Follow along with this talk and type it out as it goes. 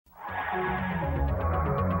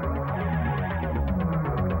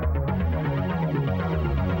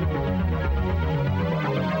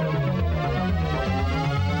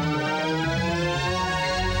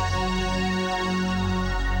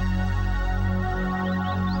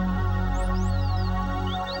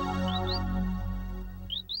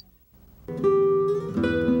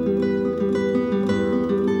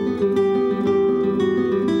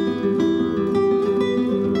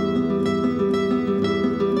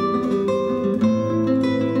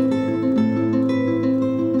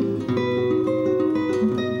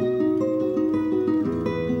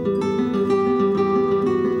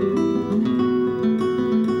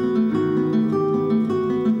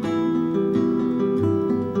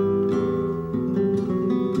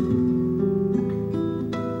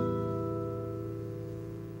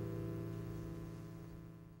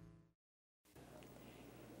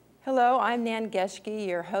I'm Nan Geschke,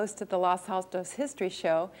 your host of the Los Altos History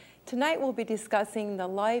Show. Tonight we'll be discussing the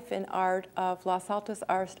life and art of Los Altos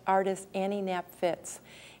artist Annie Knapp Fitz.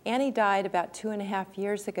 Annie died about 2.5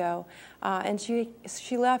 years ago, and she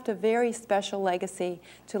left a very special legacy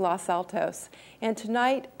to Los Altos. And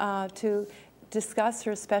tonight, to discuss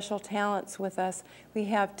her special talents with us, we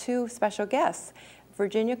have two special guests,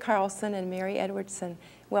 Virginia Carlson and Mary Edwardson.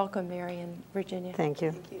 Welcome, Mary and Virginia. Thank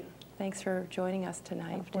you. Thank you. Thanks for joining us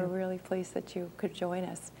tonight. We're really pleased that you could join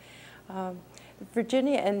us.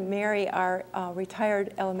 Virginia and Mary are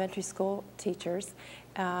retired elementary school teachers.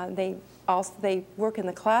 They work in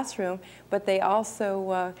the classroom, but they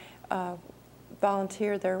also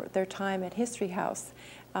volunteer their time at History House.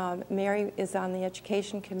 Mary is on the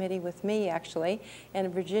education committee with me, actually,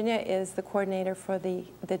 and Virginia is the coordinator for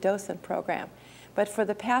the docent program. But for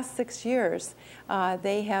the past 6 years,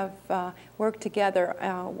 they have worked together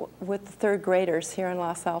with the third graders here in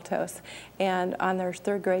Los Altos and on their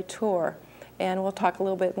third grade tour. And we'll talk a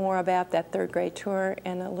little bit more about that third grade tour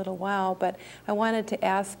in a little while. But I wanted to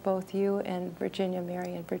ask both you and Virginia,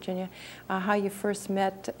 Mary and Virginia, how you first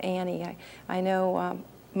met Annie. I know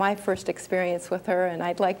my first experience with her, and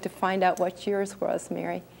I'd like to find out what yours was,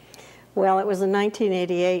 Mary. Well, it was in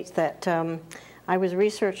 1988 that I was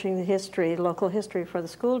researching the history, local history for the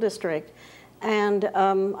school district, and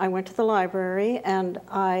I went to the library and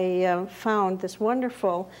I found this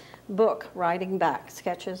wonderful book, Writing Back,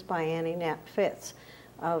 Sketches by Annie Knapp Fitz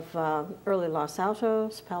of early Los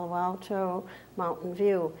Altos, Palo Alto, Mountain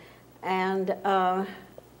View. And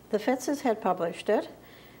the Fitzes had published it,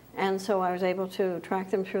 and so I was able to track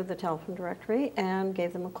them through the telephone directory and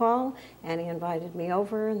gave them a call. Annie invited me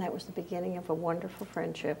over, and that was the beginning of a wonderful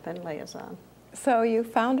friendship and liaison. So you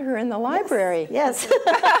found her in the library? Yes.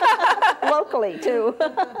 Locally, too.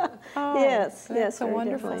 Oh, yes, that's a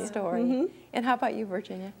wonderful definitely. story. Mm-hmm. And how about you,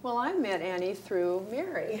 Virginia? Well, I met Annie through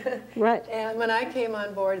Mary. Right. And when I came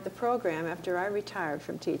on board the program after I retired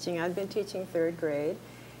from teaching, I'd been teaching third grade,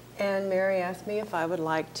 and Mary asked me if I would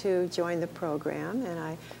like to join the program, and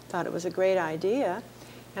I thought it was a great idea.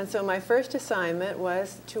 And so my first assignment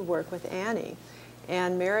was to work with Annie.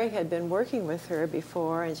 And Mary had been working with her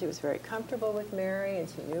before, and she was very comfortable with Mary, and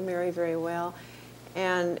she knew Mary very well.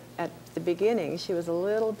 And at the beginning, she was a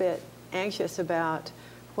little bit anxious about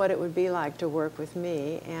what it would be like to work with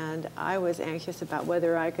me, and I was anxious about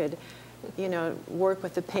whether I could, you know, work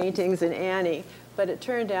with the paintings and Annie. But it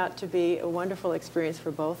turned out to be a wonderful experience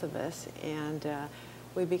for both of us, and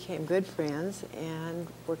we became good friends and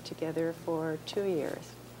worked together for 2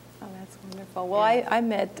 years. Oh, that's wonderful. Well, I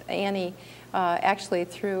met Annie actually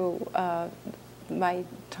through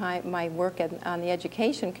my work on the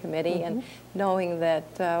education committee, mm-hmm. and knowing that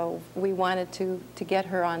we wanted to get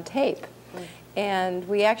her on tape. Mm-hmm. And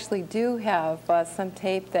we actually do have some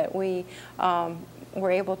tape that we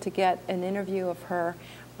were able to get an interview of her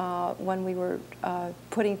when we were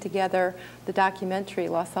putting together the documentary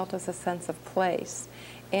Los Altos: A Sense of Place.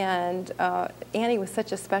 And Annie was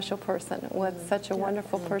such a special person with such a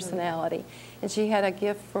wonderful personality. And she had a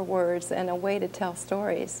gift for words and a way to tell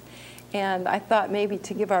stories. And I thought maybe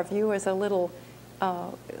to give our viewers a little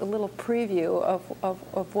preview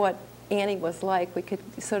of what Annie was like, we could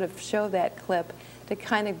sort of show that clip to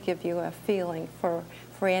kind of give you a feeling for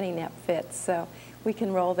Annie Knapp Fitz. So we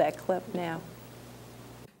can roll that clip now.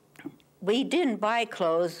 We didn't buy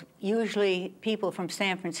clothes. Usually people from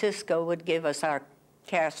San Francisco would give us our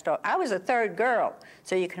cast off. I was a third girl,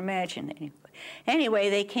 so you can imagine. Anyway,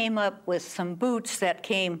 they came up with some boots that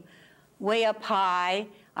came way up high.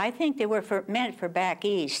 I think they were meant for back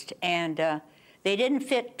east, and they didn't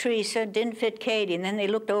fit Teresa, didn't fit Katie, and then they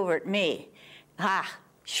looked over at me.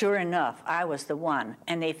 Sure enough, I was the one,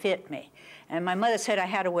 and they fit me. And my mother said I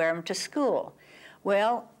had to wear them to school.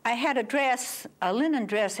 Well, I had a dress, a linen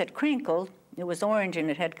dress that crinkled. It was orange, and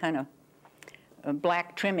it had kind of a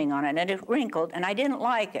black trimming on it, and it wrinkled, and I didn't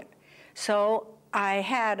like it. So I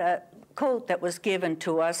had a coat that was given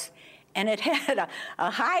to us, and it had a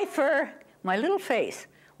high fur, my little face,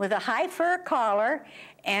 with a high fur collar,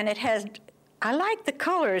 and it has, I liked the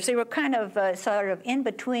colors. They were kind of sort of in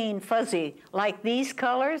between fuzzy, like these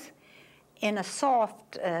colors, in a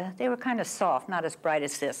soft, they were kind of soft, not as bright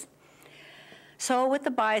as this. So with the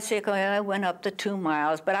bicycle, I went up the 2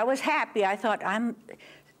 miles, but I was happy. I thought,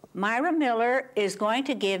 Myra Miller is going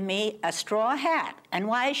to give me a straw hat. And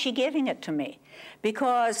why is she giving it to me?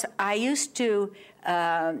 Because I used to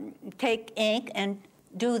take ink and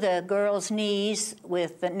do the girls' knees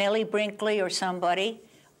with Nellie Brinkley or somebody,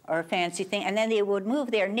 or a fancy thing, and then they would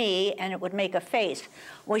move their knee and it would make a face.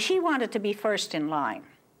 Well, she wanted to be first in line.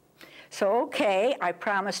 So, okay, I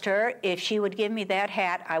promised her if she would give me that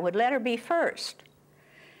hat, I would let her be first.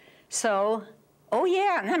 So, oh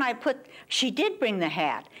yeah, and then she did bring the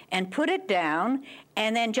hat and put it down,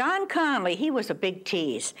 and then John Conley, he was a big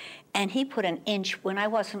tease, and he put an when I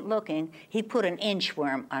wasn't looking, he put an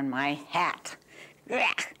inchworm on my hat.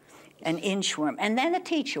 An inchworm. And then the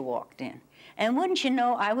teacher walked in. And wouldn't you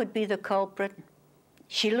know, I would be the culprit.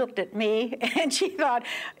 She looked at me, and she thought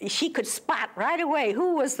she could spot right away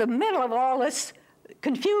who was the middle of all this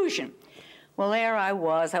confusion. Well, there I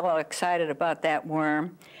was, all excited about that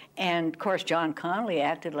worm. And, of course, John Conley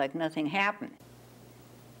acted like nothing happened.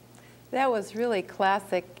 That was really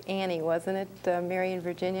classic Annie, wasn't it, Mary and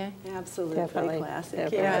Virginia? Absolutely Definitely.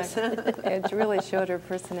 classic, Definitely. yes. It really showed her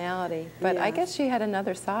personality. But I Yes. guess she had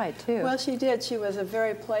another side, too. Well, she did. She was a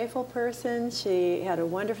very playful person. She had a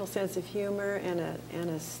wonderful sense of humor and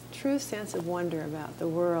a true sense of wonder about the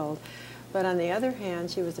world. But on the other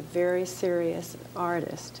hand, she was a very serious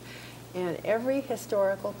artist. And every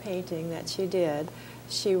historical painting that she did,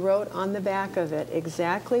 she wrote on the back of it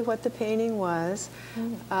exactly what the painting was,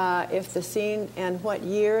 if the scene, and what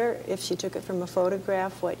year, if she took it from a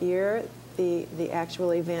photograph, what year the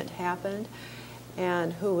actual event happened,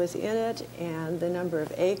 and who was in it, and the number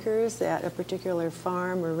of acres that a particular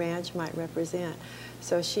farm or ranch might represent.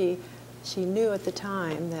 So she knew at the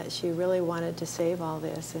time that she really wanted to save all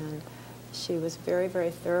this, and she was very, very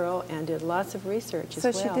thorough and did lots of research as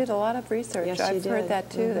well. So she did a lot of research. Yes, I've she heard did. that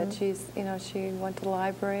too, that she went to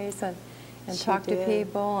libraries and She talked to did.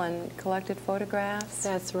 people and collected photographs.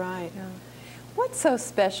 That's right. Yeah. What's so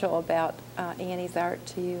special about Annie's art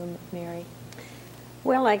to you, Mary?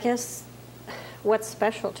 Well, I guess what's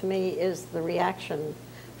special to me is the reaction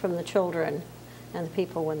from the children and the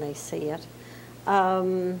people when they see it.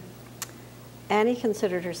 Annie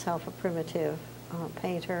considered herself a primitive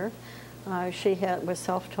painter. She was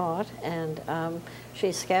self-taught, and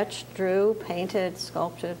she sketched, drew, painted,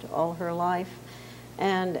 sculpted all her life.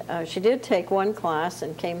 And she did take one class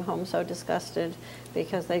and came home so disgusted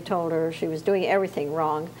because they told her she was doing everything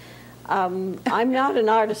wrong. I'm not an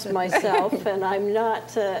artist myself, and I'm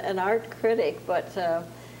not an art critic, but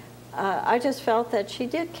I just felt that she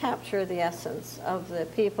did capture the essence of the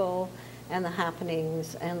people and the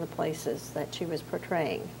happenings and the places that she was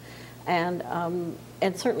portraying. And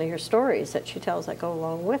certainly her stories that she tells that go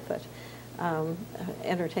along with it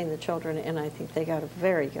entertain the children, and I think they got a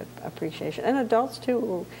very good appreciation. And adults,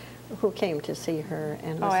 too, who came to see her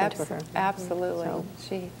and listen to her. Absolutely. So,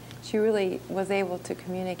 She really was able to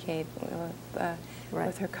communicate Right.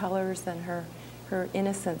 with her colors and her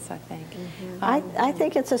innocence, I think. I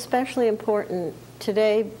think it's especially important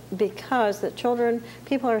today because the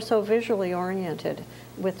people are so visually oriented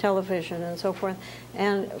with television and so forth,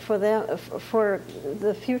 and for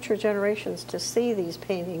the future generations to see these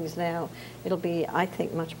paintings now, it'll be, I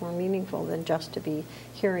think, much more meaningful than just to be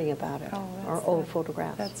hearing about it or old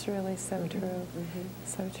photographs. That's really so true,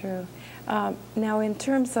 so true. Now, in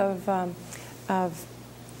terms of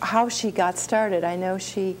how she got started, I know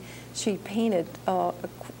she painted,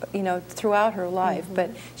 throughout her life,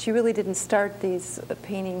 but she really didn't start these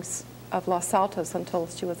paintings of Los Altos until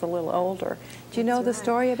she was a little older. Do you know the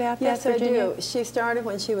story about that, Virginia? Yes, I do. She started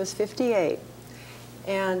when she was 58.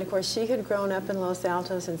 And, of course, she had grown up in Los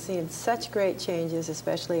Altos and seen such great changes,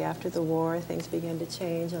 especially after the war. Things began to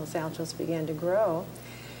change, and Los Altos began to grow.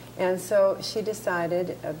 And so she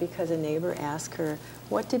decided, because a neighbor asked her,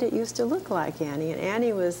 what did it used to look like, Annie? And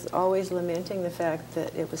Annie was always lamenting the fact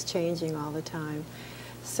that it was changing all the time.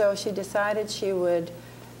 So she decided she would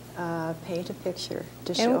paint a picture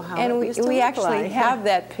to show how it used to look like. And we actually have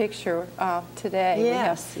that picture today.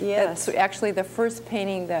 Yes, yes. That's actually the first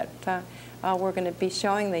painting that we're going to be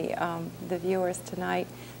showing the viewers tonight.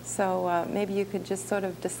 So maybe you could just sort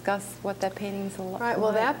of discuss what that painting's like. Right,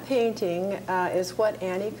 well, that painting is what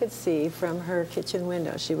Annie could see from her kitchen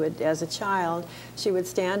window. She would, as a child, she would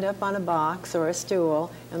stand up on a box or a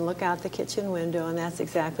stool and look out the kitchen window, and that's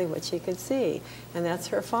exactly what she could see. And that's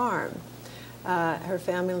her farm. Her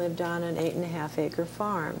family lived on an 8.5-acre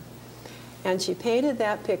farm. And she painted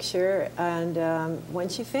that picture, and when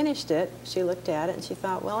she finished it, she looked at it and she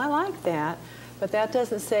thought, well, I like that, but that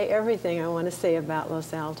doesn't say everything I want to say about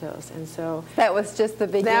Los Altos. And so that was just the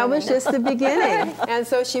beginning. That was just the beginning. And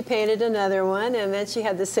so she painted another one, and then she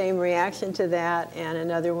had the same reaction to that, and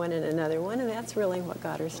another one, and that's really what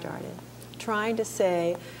got her started. Trying to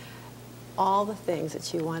say all the things that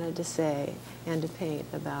she wanted to say and to paint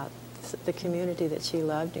about the community that she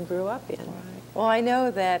loved and grew up in. Right. Well, I know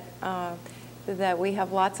that that we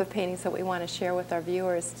have lots of paintings that we want to share with our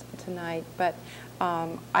viewers tonight, but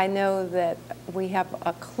I know that we have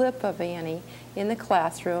a clip of Annie in the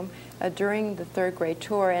classroom during the third grade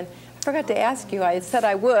tour, and I forgot to ask you, I said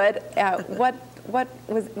I would,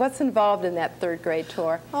 what's involved in that third grade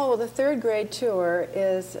tour? Oh, well, the third grade tour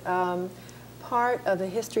is part of the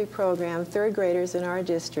history program. Third graders in our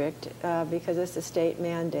district, because it's a state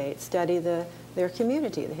mandate, study their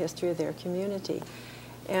community, the history of their community.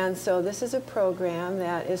 And so this is a program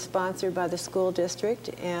that is sponsored by the school district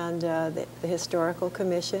and the Historical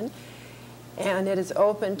Commission. And it is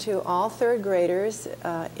open to all third graders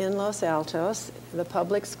in Los Altos, the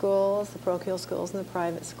public schools, the parochial schools, and the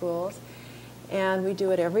private schools. And we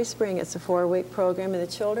do it every spring. It's a 4-week program, and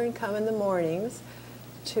the children come in the mornings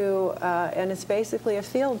to, and it's basically a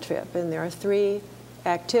field trip, and there are 3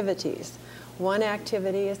 activities. One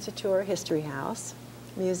activity is to tour History House,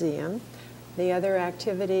 museum. The other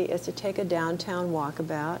activity is to take a downtown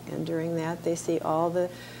walkabout, and during that they see all the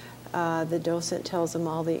docent tells them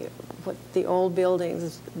all what the old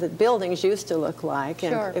buildings used to look like,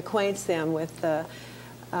 and Sure. acquaints them with the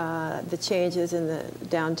changes in the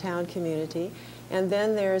downtown community. And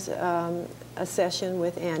then there's a session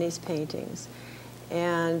with Annie's paintings.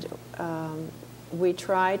 And we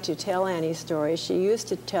try to tell Annie's stories. She used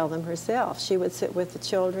to tell them herself. She would sit with the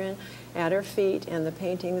children at her feet and the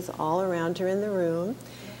paintings all around her in the room.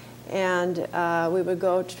 And we would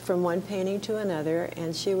go from one painting to another,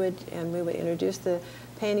 and we would introduce the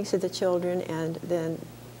paintings to the children, and then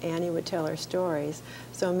Annie would tell her stories.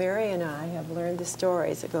 So Mary and I have learned the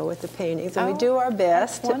stories that go with the paintings, and we do our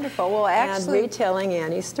best. That's wonderful. Well, actually, and retelling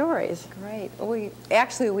Annie's stories. Great. We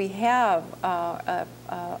have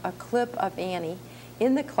a clip of Annie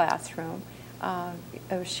in the classroom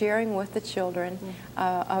sharing with the children,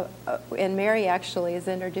 and Mary actually is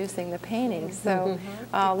introducing the paintings. So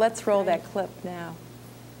let's roll that clip now.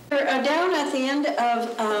 Down at the end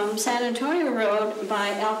of San Antonio Road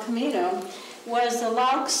by El Camino was the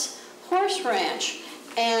Laux Horse Ranch.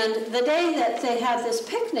 And the day that they had this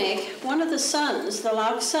picnic, one of the sons, the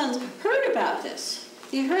Laux sons, heard about this.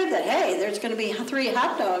 He heard that, hey, there's going to be 3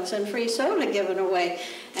 hot dogs and free soda given away.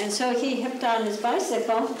 And so he hipped on his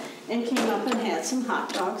bicycle and came up and had some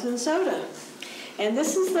hot dogs and soda. And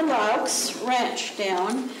this is the Laux Ranch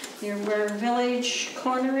down near where Village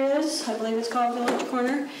Corner is. I believe it's called Village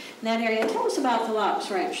Corner, in that area. Tell us about the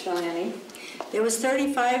Laux Ranch, though, Annie. There was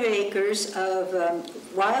 35 acres of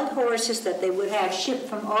wild horses that they would have shipped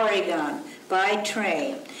from Oregon by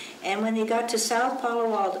train. And when they got to South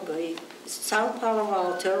Palo Alto,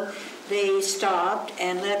 they stopped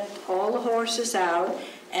and let all the horses out.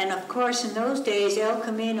 And of course, in those days, El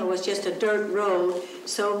Camino was just a dirt road.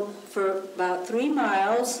 So for about 3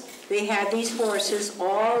 miles, they had these horses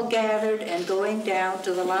all gathered and going down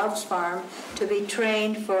to the Laux farm to be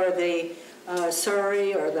trained for the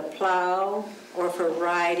surrey or the plow, or for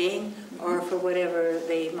riding, or for whatever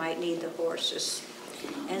they might need the horses.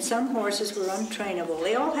 And some horses were untrainable.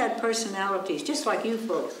 They all had personalities, just like you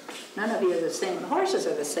folks. None of you are the same. The horses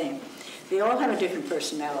are the same. They all have a different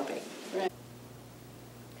personality.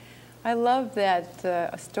 I love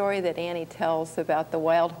that story that Annie tells about the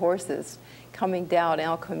wild horses coming down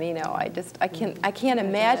El Camino. I can't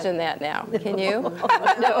imagine that now. Can you?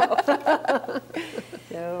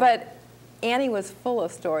 No. But Annie was full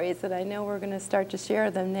of stories, and I know we're going to start to share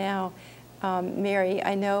them now. Mary,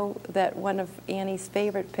 I know that one of Annie's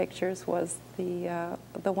favorite pictures was the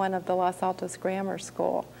one of the Los Altos Grammar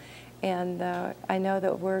School, and I know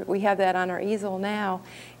that we have that on our easel now.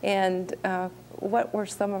 And what were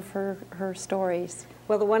some of her stories?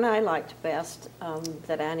 Well, the one I liked best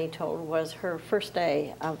that Annie told was her first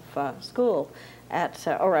day of school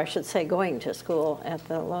or I should say going to school at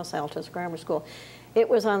the Los Altos Grammar School. It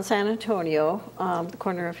was on San Antonio, the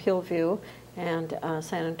corner of Hillview and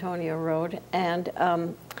San Antonio Road, and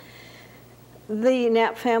the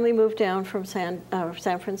Knapp family moved down from San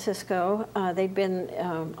Francisco. They'd been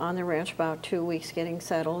on the ranch about 2 weeks getting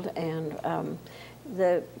settled, and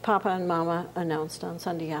the Papa and Mama announced on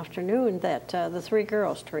Sunday afternoon that the 3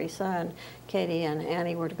 girls, Teresa and Katie and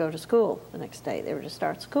Annie, were to go to school the next day. They were to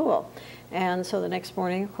start school. And so the next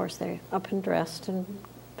morning, of course, they up and dressed and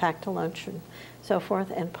packed a lunch and so forth.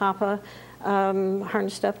 And Papa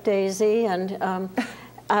harnessed up Daisy and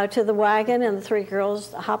to the wagon, and the 3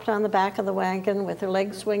 girls hopped on the back of the wagon with their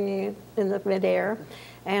legs swinging in the midair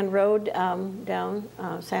and rode down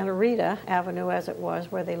Santa Rita Avenue, as it was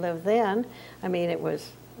where they lived then. I mean, it was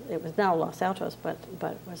now Los Altos, but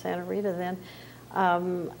was Santa Rita then,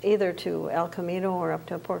 either to El Camino or up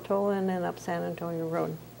to Portola and then up San Antonio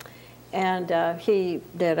Road. And he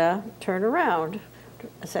did a turnaround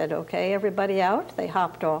said, okay, everybody out. They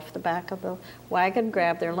hopped off the back of the wagon,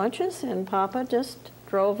 grabbed their lunches, and Papa just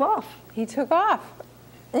drove off. He took off.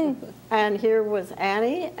 And here was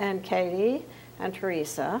Annie and Katie and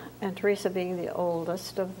Teresa being the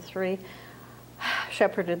oldest of the three,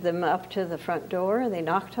 shepherded them up to the front door. They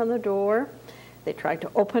knocked on the door. They tried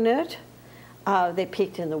to open it. They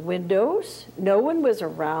peeked in the windows. No one was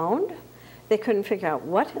around. They couldn't figure out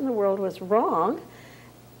what in the world was wrong.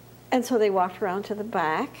 And so they walked around to the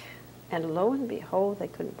back, and lo and behold, they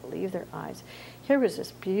couldn't believe their eyes. Here was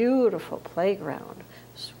this beautiful playground,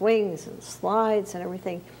 swings and slides and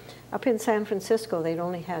everything. Up in San Francisco, they'd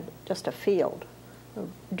only had just a field of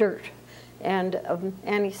dirt. And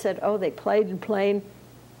Annie said, oh, they played and played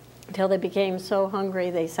until they became so hungry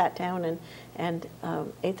they sat down and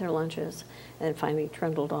ate their lunches and finally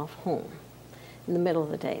trundled off home in the middle of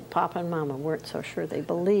the day. Papa and Mama weren't so sure they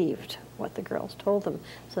believed what the girls told them.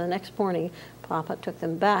 So the next morning, Papa took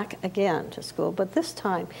them back again to school, but this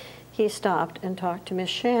time he stopped and talked to Miss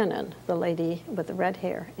Shannon, the lady with the red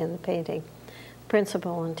hair in the painting,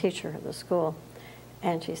 principal and teacher of the school.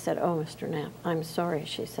 And she said, oh, Mr. Knapp, I'm sorry,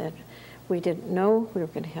 she said. We didn't know we were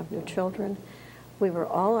going to have new children. We were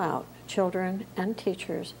all out, children and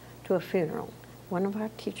teachers, to a funeral. One of our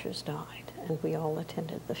teachers died, and we all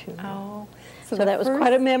attended the funeral. Oh, so that was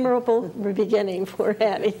quite a memorable beginning for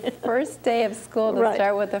Annie. First day of school to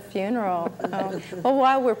start with a funeral. Well,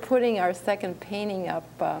 while we're putting our second painting up,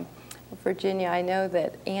 Virginia, I know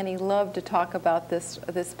that Annie loved to talk about this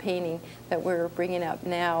painting that we're bringing up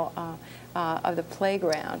now of the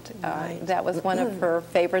playground. Right. That was one of her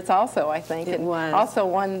favorites also, I think. It was. Also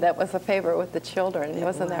one that was a favorite with the children.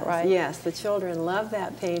 Wasn't that right? Yes, the children loved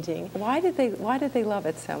that painting. Why did they love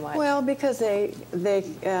it so much? Well, because they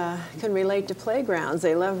can relate to playgrounds.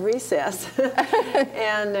 They love recess.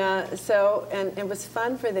 And it was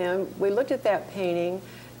fun for them. We looked at that painting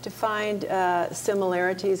to find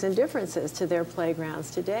similarities and differences to their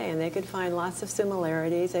playgrounds today. And they could find lots of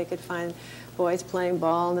similarities. They could find boys playing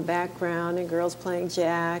ball in the background and girls playing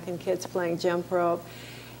jack and kids playing jump rope.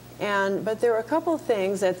 But there were a couple of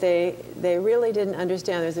things that they really didn't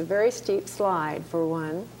understand. There's a very steep slide, for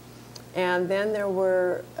one. And then there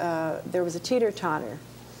was a teeter-totter,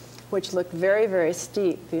 which looked very, very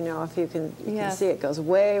steep. You know, if you can see it goes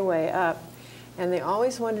way, way up. And they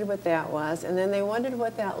always wondered what that was. And then they wondered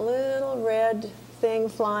what that little red thing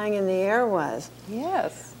flying in the air was.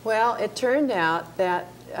 Yes. Well, it turned out that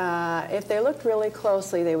if they looked really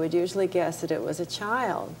closely, they would usually guess that it was a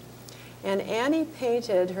child. And Annie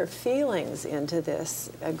painted her feelings into this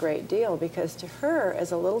a great deal, because to her,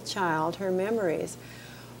 as a little child, her memories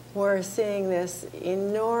were seeing this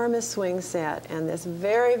enormous swing set and this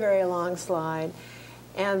very, very long slide.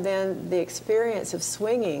 And then the experience of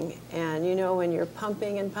swinging, and you know, when you're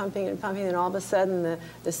pumping and pumping and pumping, and all of a sudden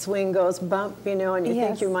the swing goes bump, you know, and you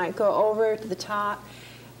think you might go over to the top.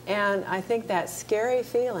 And I think that scary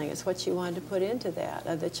feeling is what you wanted to put into that,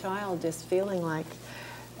 of the child just feeling like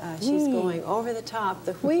she's going over the top,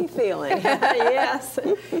 the whee feeling. Yes.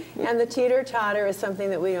 And the teeter-totter is something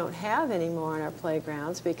that we don't have anymore in our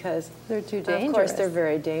playgrounds, because they're too dangerous. Of course, they're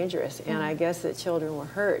very dangerous. And I guess that children were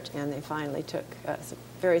hurt, and they finally took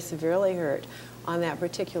very severely hurt on that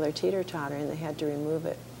particular teeter-totter, and they had to remove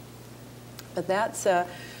it. But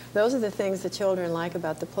those are the things the children like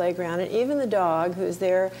about the playground. And even the dog, who's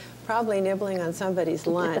there probably nibbling on somebody's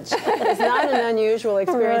lunch, is not an unusual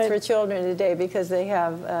experience for children today, because they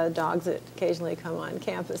have dogs that occasionally come on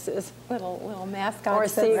campuses. Little mascots. Or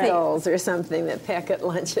seagulls or something that peck at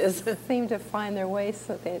lunches. Seem to find their way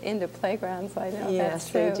into playgrounds, I know. Yes, that's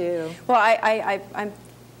true. they do. Well, I'm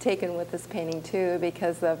taken with this painting, too,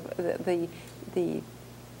 because of the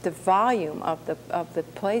volume of the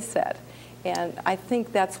play set. And I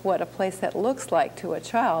think that's what a play set looks like to a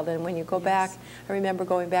child. And when you go back, I remember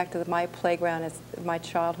going back to my playground, my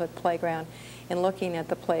childhood playground, and looking at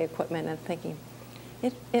the play equipment and thinking,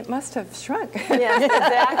 it must have shrunk. Yes,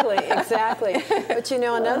 exactly. But you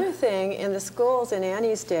know, another thing, in the schools in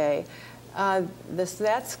Annie's day,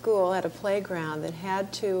 that school had a playground that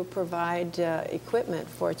had to provide equipment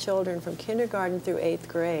for children from kindergarten through 8th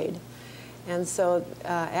grade. And so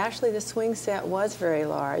actually the swing set was very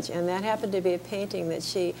large, and that happened to be a painting that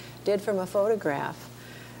she did from a photograph.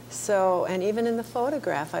 So, and even in the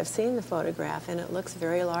photograph, I've seen the photograph, and it looks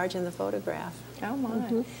very large in the photograph. Oh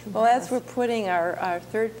my. Well, as we're putting our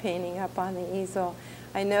third painting up on the easel,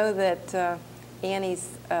 I know that Annie's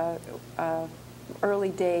early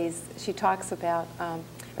days, she talks about, I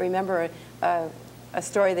remember a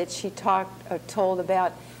story that she told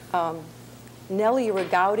about Nellie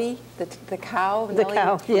Rigouti, the cow. The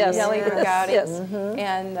cow, yes. Nellie Yes. Rigouti. Yes. Mm-hmm.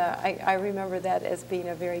 And I remember that as being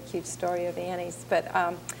a very cute story of Annie's. But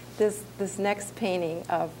this next painting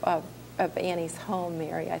of Annie's home,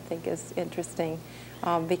 Mary, I think is interesting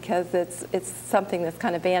because it's something that's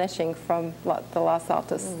kind of vanishing from the Los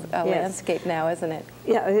Altos landscape now, isn't it?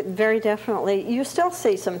 Yeah, very definitely. You still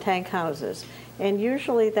see some tank houses, and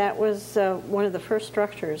usually that was one of the first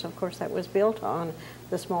structures, of course, that was built on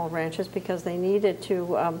the small ranches because they needed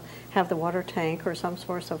to have the water tank or some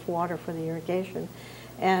source of water for the irrigation.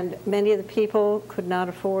 And many of the people could not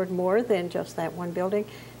afford more than just that one building,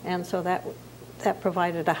 and so that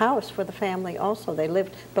provided a house for the family also. They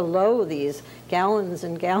lived below these gallons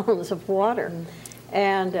and gallons of water.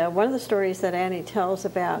 And one of the stories that Annie tells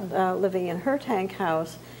about living in her tank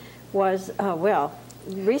house was, well,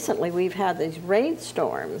 recently we've had these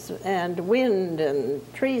rainstorms and wind and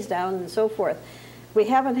trees down and so forth. We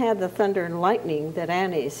haven't had the thunder and lightning that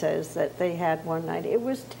Annie says that they had one night. It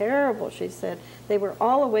was terrible, she said. They were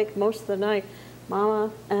all awake most of the night,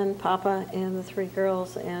 Mama and Papa and the three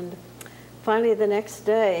girls. And finally, the next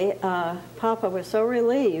day, Papa was so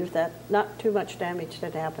relieved that not too much damage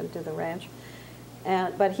had happened to the ranch.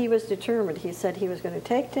 But he was determined. He said he was going to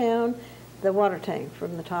take down the water tank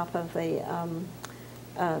from the top of the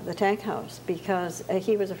tank house because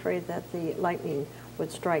he was afraid that the lightning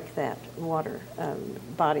would strike that water,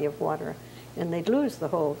 body of water, and they'd lose the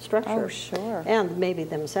whole structure. Oh, sure. And maybe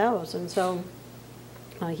themselves. And so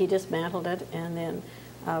he dismantled it and then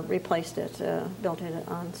replaced it, built it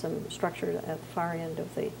on some structure at the far end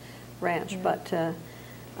of the ranch. But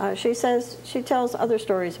she says, she tells other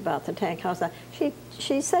stories about the tank house.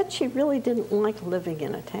 She said she really didn't like living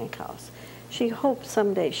in a tank house. She hoped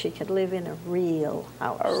someday she could live in a real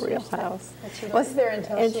house. A real house. But she was there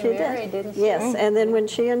until she married, didn't she? Yes, and then when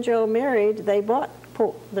she and Joe married, they bought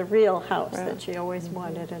the real house that she always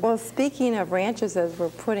wanted. And well, speaking of ranches, as we're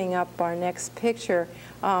putting up our next picture,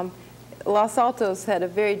 Los Altos had a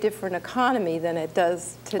very different economy than it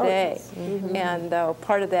does today. And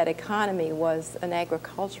part of that economy was an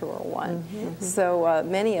agricultural one. So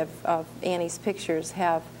many of Annie's pictures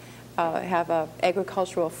have a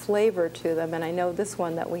agricultural flavor to them, and I know this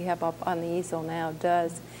one that we have up on the easel now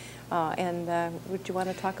does. Would you want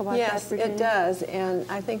to talk about that, Virginia? Yes, it does. And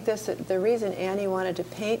I think the reason Annie wanted to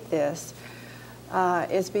paint this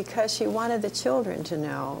is because she wanted the children to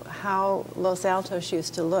know how Los Altos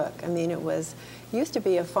used to look. I mean, used to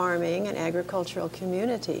be a farming and agricultural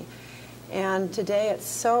community. And today it's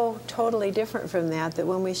so totally different from that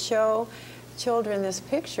when we show children this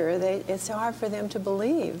picture, it's hard for them to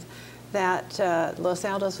believe that Los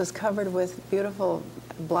Altos was covered with beautiful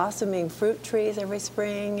blossoming fruit trees every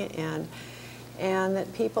spring, and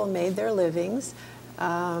that people made their livings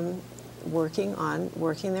working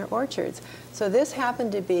their orchards. So this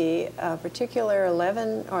happened to be a particular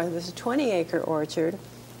 20-acre orchard,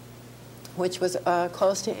 which was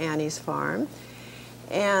close to Annie's farm,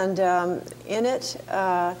 and in it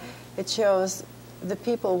it shows the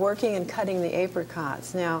people working and cutting the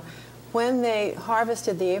apricots. Now, when they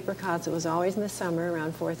harvested the apricots, it was always in the summer,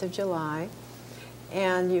 around 4th of July,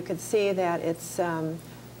 and you could see that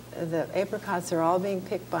the apricots are all being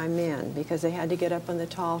picked by men because they had to get up on the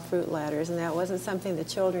tall fruit ladders, and that wasn't something the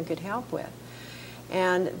children could help with.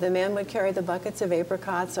 And the men would carry the buckets of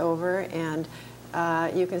apricots over, and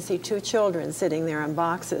you can see two children sitting there on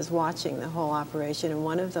boxes watching the whole operation, and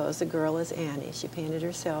one of those, the girl, is Annie. She painted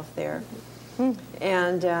herself there.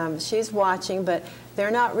 And she's watching, but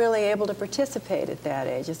they're not really able to participate at that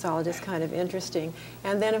age. It's all just kind of interesting.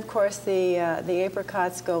 And then, of course, the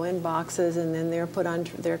apricots go in boxes, and then they're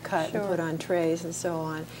cut and put on trays and so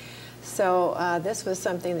on. So this was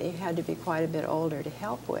something that you had to be quite a bit older to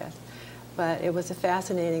help with. But it was a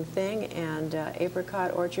fascinating thing, and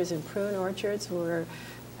apricot orchards and prune orchards were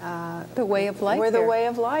the way of life. Were the way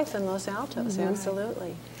of life in Los Altos,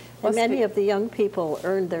 absolutely. And many of the young people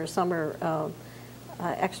earned their summer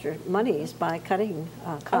extra monies by cutting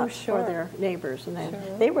cuts for their neighbors,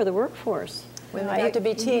 and they were the workforce. When they got to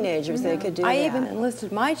be teenagers, they could do that. I even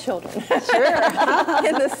enlisted my children in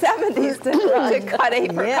the 70s to cut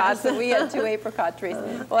apricots, and we had 2 apricot trees.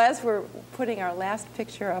 Well, as we're putting our last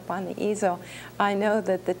picture up on the easel, I know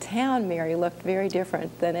that the town, Mary, looked very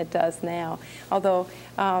different than it does now. Although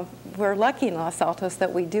we're lucky in Los Altos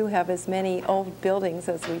that we do have as many old buildings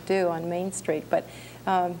as we do on Main Street. But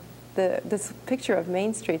this picture of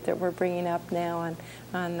Main Street that we're bringing up now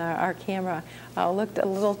on our camera looked a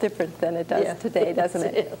little different than it does today, doesn't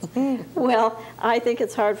it? Well, I think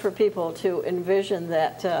it's hard for people to envision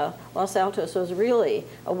that Los Altos was really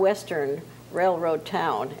a Western railroad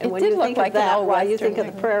town. And when you think of that, why you think of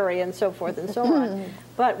the prairie and so forth and so on.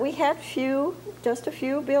 But we had just a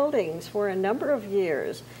few buildings for a number of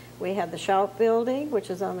years. We had the Shout building, which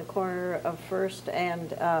is on the corner of 1st and,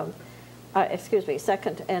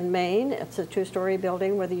 2nd and Main. It's a 2-story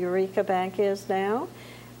building where the Eureka Bank is now.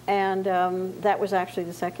 And that was actually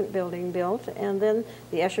the second building built. And then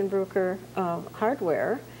the Eschenbrucker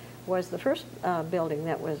Hardware was the first building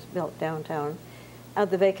that was built downtown.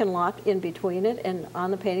 The vacant lot in between it, and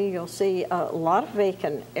on the painting you'll see a lot of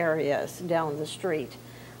vacant areas down the street.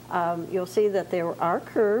 You'll see that there are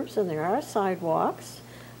curbs and there are sidewalks.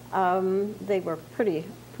 They were pretty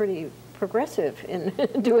progressive in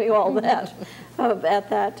doing all that at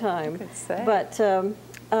that time. But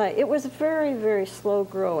it was very, very slow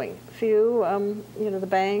growing. The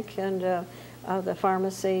bank and the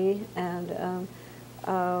pharmacy and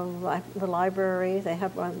the library. They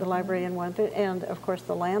had the library in one bit, and of course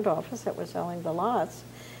the land office that was selling the lots.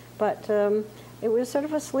 But it was sort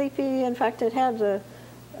of a sleepy. In fact, it had a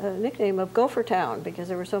nickname of Gopher Town because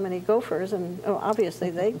there were so many gophers, and obviously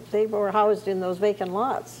they were housed in those vacant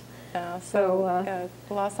lots. Los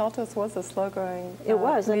Altos was a slow-growing it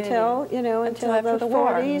was community. until the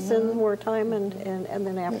 40s and wartime and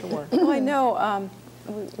then after war. Well, I know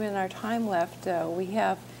in our time left, we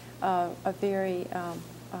have a very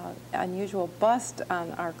unusual bust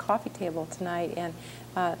on our coffee table tonight, and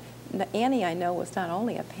Annie, I know, was not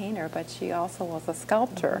only a painter, but she also was a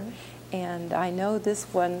sculptor, and I know this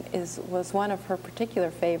one was one of her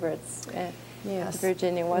particular favorites. Yes,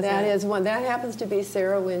 Virginia, wasn't that it? is one. That happens to be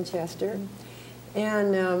Sarah Winchester,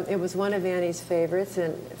 and it was one of Annie's favorites,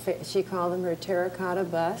 and she called them her terracotta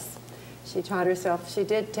busts. She taught herself. She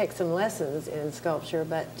did take some lessons in sculpture,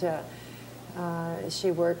 but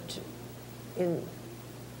she worked in.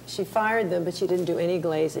 She fired them, but she didn't do any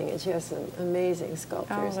glazing, and she has some amazing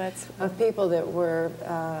sculptures of people that were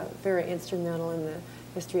very instrumental in the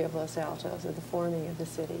history of Los Altos, or the forming of the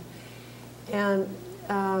city. And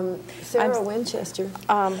Sarah Winchester.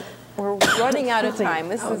 We're running out of time.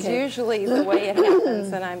 This is usually the way it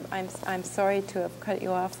happens, and I'm sorry to have cut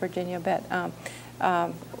you off, Virginia, but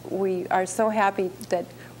we are so happy that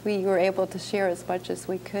we were able to share as much as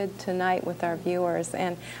we could tonight with our viewers.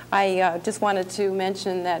 And I just wanted to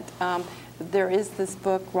mention that there is this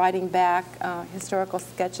book, Writing Back, Historical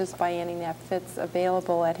Sketches by Annie Knapp Fitz,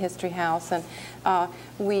 available at History House. And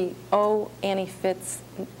we owe Annie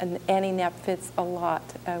Knapp Fitz a lot.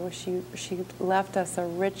 She left us a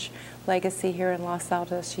rich legacy here in Los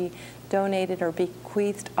Altos. She donated or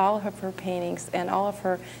bequeathed all of her paintings and all of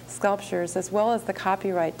her sculptures, as well as the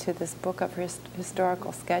copyright to this book of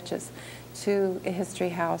historical sketches, to History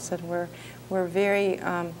House. And we're very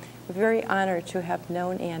honored to have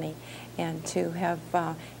known Annie and to have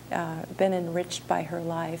been enriched by her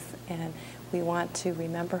life. And we want to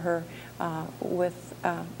remember her with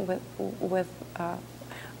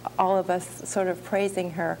all of us sort of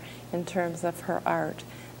praising her in terms of her art.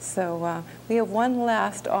 So we have one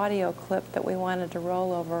last audio clip that we wanted to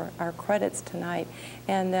roll over our credits tonight,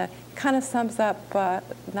 and kind of sums up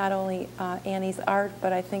not only Annie's art,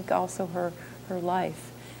 but I think also her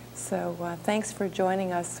life. So thanks for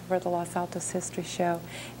joining us for the Los Altos History Show,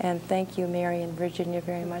 and thank you, Mary and Virginia,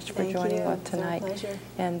 very much for joining us tonight. It's our pleasure.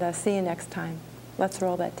 And see you next time. Let's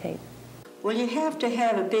roll that tape. Well, you have to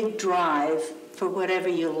have a big drive for whatever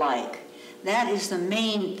you like. That is the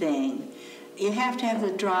main thing. You have to have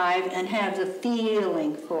the drive and have the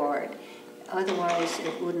feeling for it. Otherwise,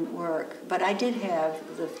 it wouldn't work. But I did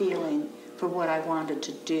have the feeling for what I wanted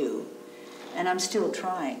to do, and I'm still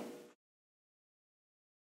trying.